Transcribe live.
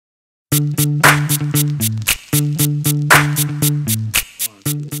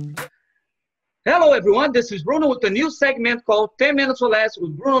everyone, this is Bruno with a new segment called 10 Minutes or Less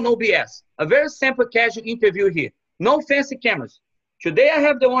with Bruno No BS. A very simple, casual interview here. No fancy cameras. Today I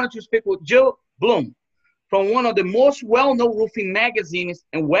have the honor to speak with Jill Bloom from one of the most well-known roofing magazines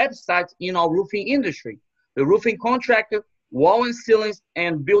and websites in our roofing industry, the Roofing Contractor, Wall and Ceilings,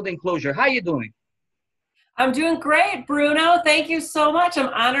 and Building Closure. How you doing? I'm doing great, Bruno. Thank you so much. I'm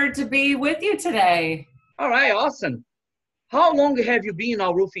honored to be with you today. All right, awesome. How long have you been in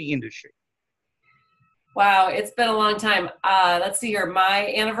our roofing industry? Wow, it's been a long time. Let's see here.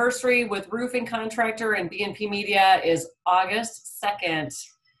 My anniversary with Roofing Contractor and BNP Media is August 2nd.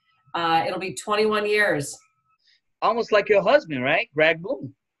 It'll be 21 years. Almost like your husband, right? Greg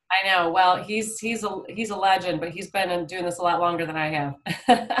Bloom. I know. Well, he's a legend, but he's been doing this a lot longer than I have.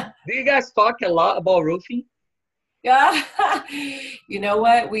 Do you guys talk a lot about roofing? Yeah. You know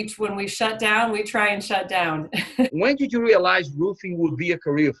what? When we shut down, we try and shut down. When did you realize roofing would be a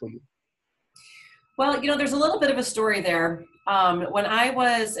career for you? Well, there's a little bit of a story there. When I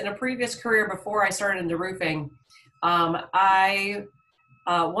was in a previous career before I started into roofing, one of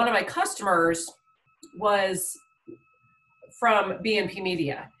my customers was from BNP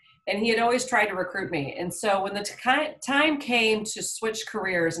Media, and he had always tried to recruit me. And so when the time came to switch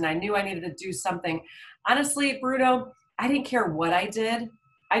careers and I knew I needed to do something, honestly, Bruno, I didn't care what I did.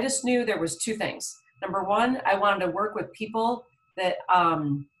 I just knew there was two things. Number one, I wanted to work with people that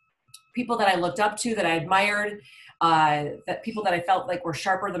I looked up to, that I admired, that people that I felt like were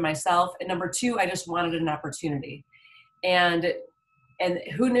sharper than myself. And number two, I just wanted an opportunity. And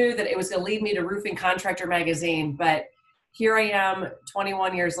who knew that it was going to lead me to Roofing Contractor magazine? But here I am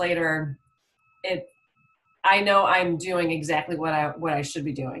 21 years later. I know I'm doing exactly what I should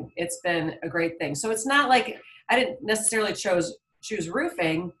be doing. It's been a great thing. So it's not like I didn't necessarily choose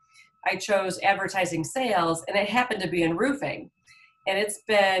roofing. I chose advertising sales, and it happened to be in roofing. And it's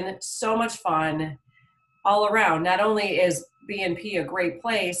been so much fun all around. Not only is BNP a great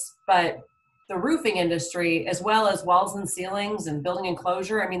place, but the roofing industry, as well as walls and ceilings and building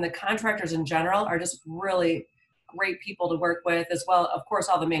enclosure. I mean, the contractors in general are just really great people to work with, as well, of course,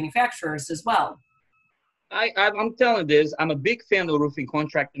 all the manufacturers as well. I'm telling this, I'm a big fan of Roofing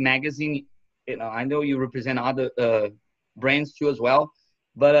Contractor magazine. I know you represent other brands too as well,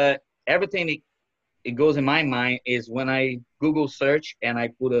 but everything it goes in my mind is when I Google search and I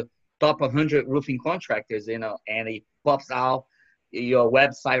put a top 100 roofing contractors, and it pops out your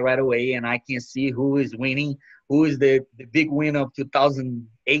website right away, and I can see who is winning, who is the big winner of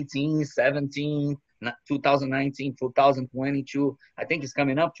 2018, 17, 2019, 2022. I think it's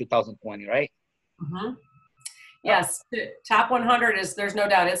coming up 2020, right? Mm-hmm. Yes, top 100 there's no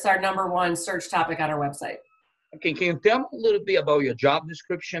doubt, it's our number one search topic on our website. Okay, can you tell me a little bit about your job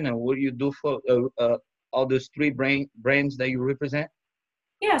description and what you do for all those three brands that you represent?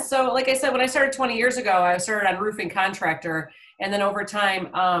 Yeah, so like I said, when I started 20 years ago, I started on Roofing Contractor, and then over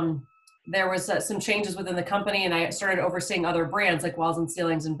time, there was some changes within the company, and I started overseeing other brands like Walls and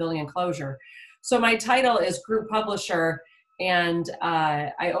Ceilings and Building Enclosure. So my title is Group Publisher, and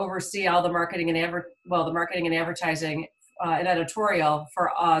I oversee all the marketing and advertising and editorial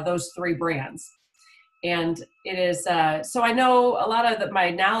for those three brands. And it is, so I know a lot of my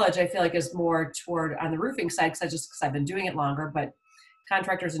knowledge, I feel like, is more toward on the roofing side, because I've been doing it longer, but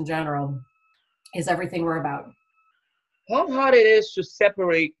contractors in general is everything we're about. How hard it is to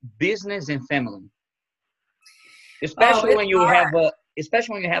separate business and family, especially when you have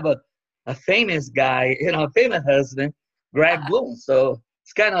a famous guy, a famous husband, Greg Bloom. So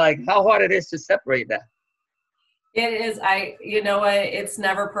it's kind of like how hard it is to separate that. It is. It's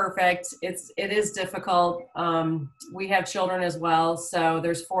never perfect. It is difficult. We have children as well, so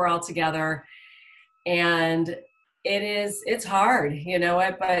there's 4 altogether, and it's hard,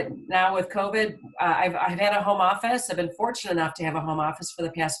 but now with COVID, I've had a home office. I've been fortunate enough to have a home office for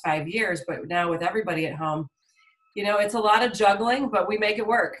the past 5 years, but now with everybody at home, it's a lot of juggling, but we make it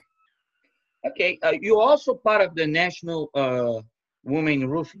work. Okay. You're also part of the National Women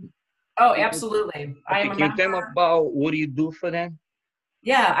Roofing. Oh, absolutely. Okay, can you tell me about what do you do for them?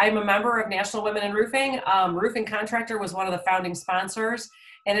 Yeah, I'm a member of National Women in Roofing. Roofing Contractor was one of the founding sponsors,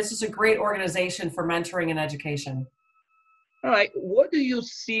 and it's just a great organization for mentoring and education. All right. What do you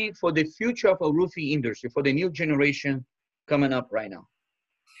see for the future of a roofing industry, for the new generation coming up right now?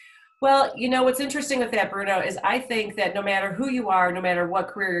 Well, what's interesting with that, Bruno, is I think that no matter who you are, no matter what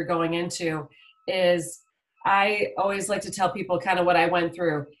career you're going into, I always like to tell people kind of what I went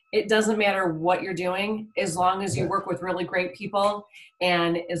through. It doesn't matter what you're doing, as long as you work with really great people,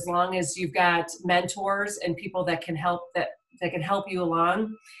 and as long as you've got mentors and people that can help you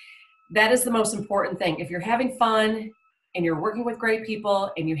along. That is the most important thing. If you're having fun and you're working with great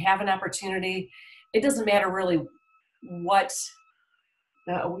people and you have an opportunity, it doesn't matter really what,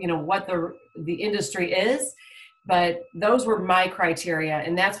 what the industry is, but those were my criteria.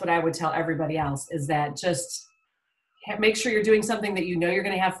 And that's what I would tell everybody else, is that just make sure you're doing something that you know you're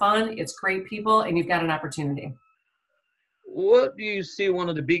going to have fun. It's great people and you've got an opportunity. What do you see one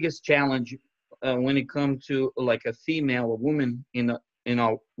of the biggest challenge when it comes to like a female or woman in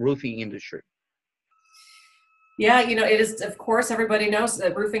our roofing industry? Yeah, it is, of course, everybody knows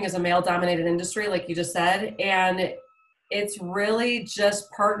that roofing is a male-dominated industry, like you just said, and it's really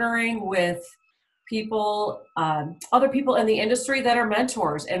just partnering with people, other people in the industry that are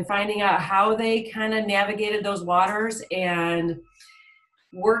mentors, and finding out how they kind of navigated those waters, and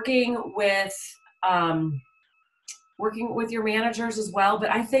working with your managers as well. But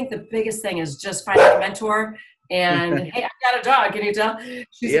I think the biggest thing is just finding a mentor. And hey, I've got a dog. Can you tell?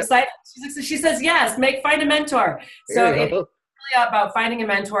 She's excited. She says yes. Find a mentor. So it's really about finding a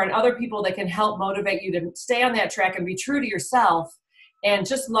mentor and other people that can help motivate you to stay on that track and be true to yourself, and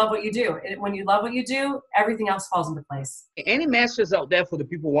just love what you do. And when you love what you do, everything else falls into place. Any messages out there for the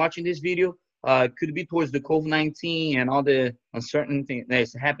people watching this video? Could it be towards the COVID-19 and all the uncertainty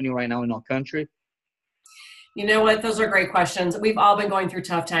that's happening right now in our country? You know what? Those are great questions. We've all been going through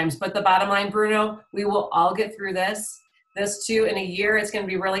tough times, but the bottom line, Bruno, we will all get through this. This too, in a year, it's going to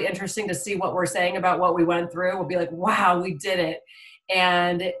be really interesting to see what we're saying about what we went through. We'll be like, wow, we did it.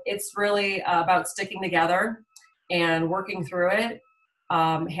 And it's really about sticking together and working through it.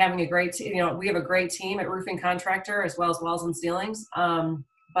 Having a great, we have a great team at Roofing Contractor as well as Walls and Ceilings.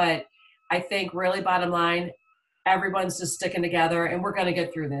 But I think really bottom line, everyone's just sticking together, and we're going to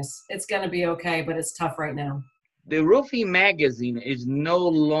get through this. It's going to be okay, but it's tough right now. The roofing magazine is no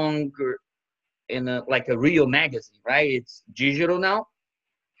longer in a real magazine, right? It's digital now.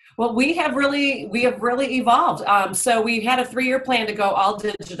 Well, we have really evolved. So we had a 3-year plan to go all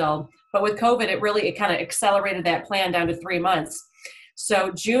digital, but with COVID, it kind of accelerated that plan down to 3 months.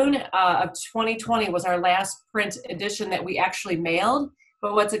 So June of 2020 was our last print edition that we actually mailed.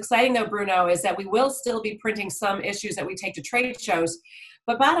 But what's exciting though, Bruno, is that we will still be printing some issues that we take to trade shows.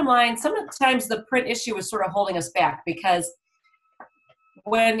 But bottom line, sometimes the print issue is sort of holding us back, because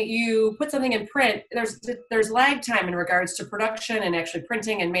when you put something in print, there's lag time in regards to production and actually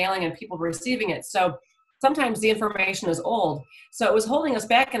printing and mailing and people receiving it. So sometimes the information is old. So it was holding us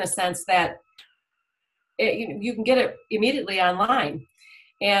back in a sense that you can get it immediately online.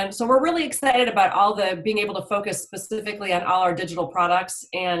 And so we're really excited about being able to focus specifically on all our digital products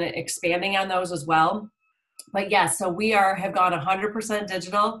and expanding on those as well. But yeah, so we have gone 100%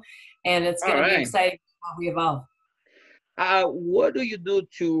 digital, and it's going to be exciting how we evolve. What do you do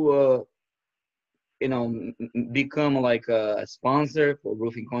to, become like a sponsor for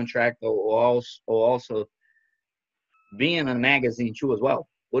Roofing Contractor, or also being in a magazine too as well?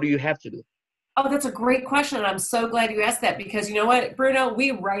 What do you have to do? Oh, that's a great question. And I'm so glad you asked that, because you know what, Bruno,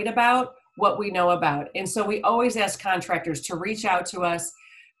 we write about what we know about. And so we always ask contractors to reach out to us,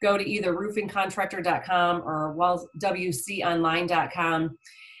 go to either roofingcontractor.com or wconline.com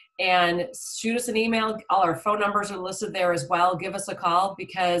and shoot us an email. All our phone numbers are listed there as well. Give us a call,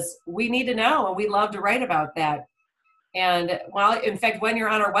 because we need to know, and we love to write about that. And in fact, when you're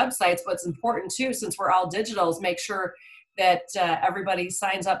on our websites, what's important too, since we're all digital, is make sure that everybody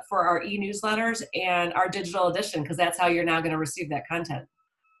signs up for our e-newsletters and our digital edition, because that's how you're now going to receive that content.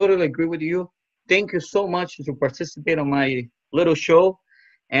 Totally agree with you. Thank you so much to participate on my little show.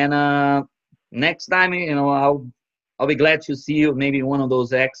 And next time, I'll be glad to see you maybe one of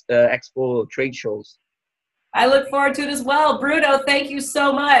those expo trade shows. I look forward to it as well. Bruno, thank you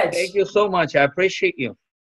so much. Thank you so much. I appreciate you.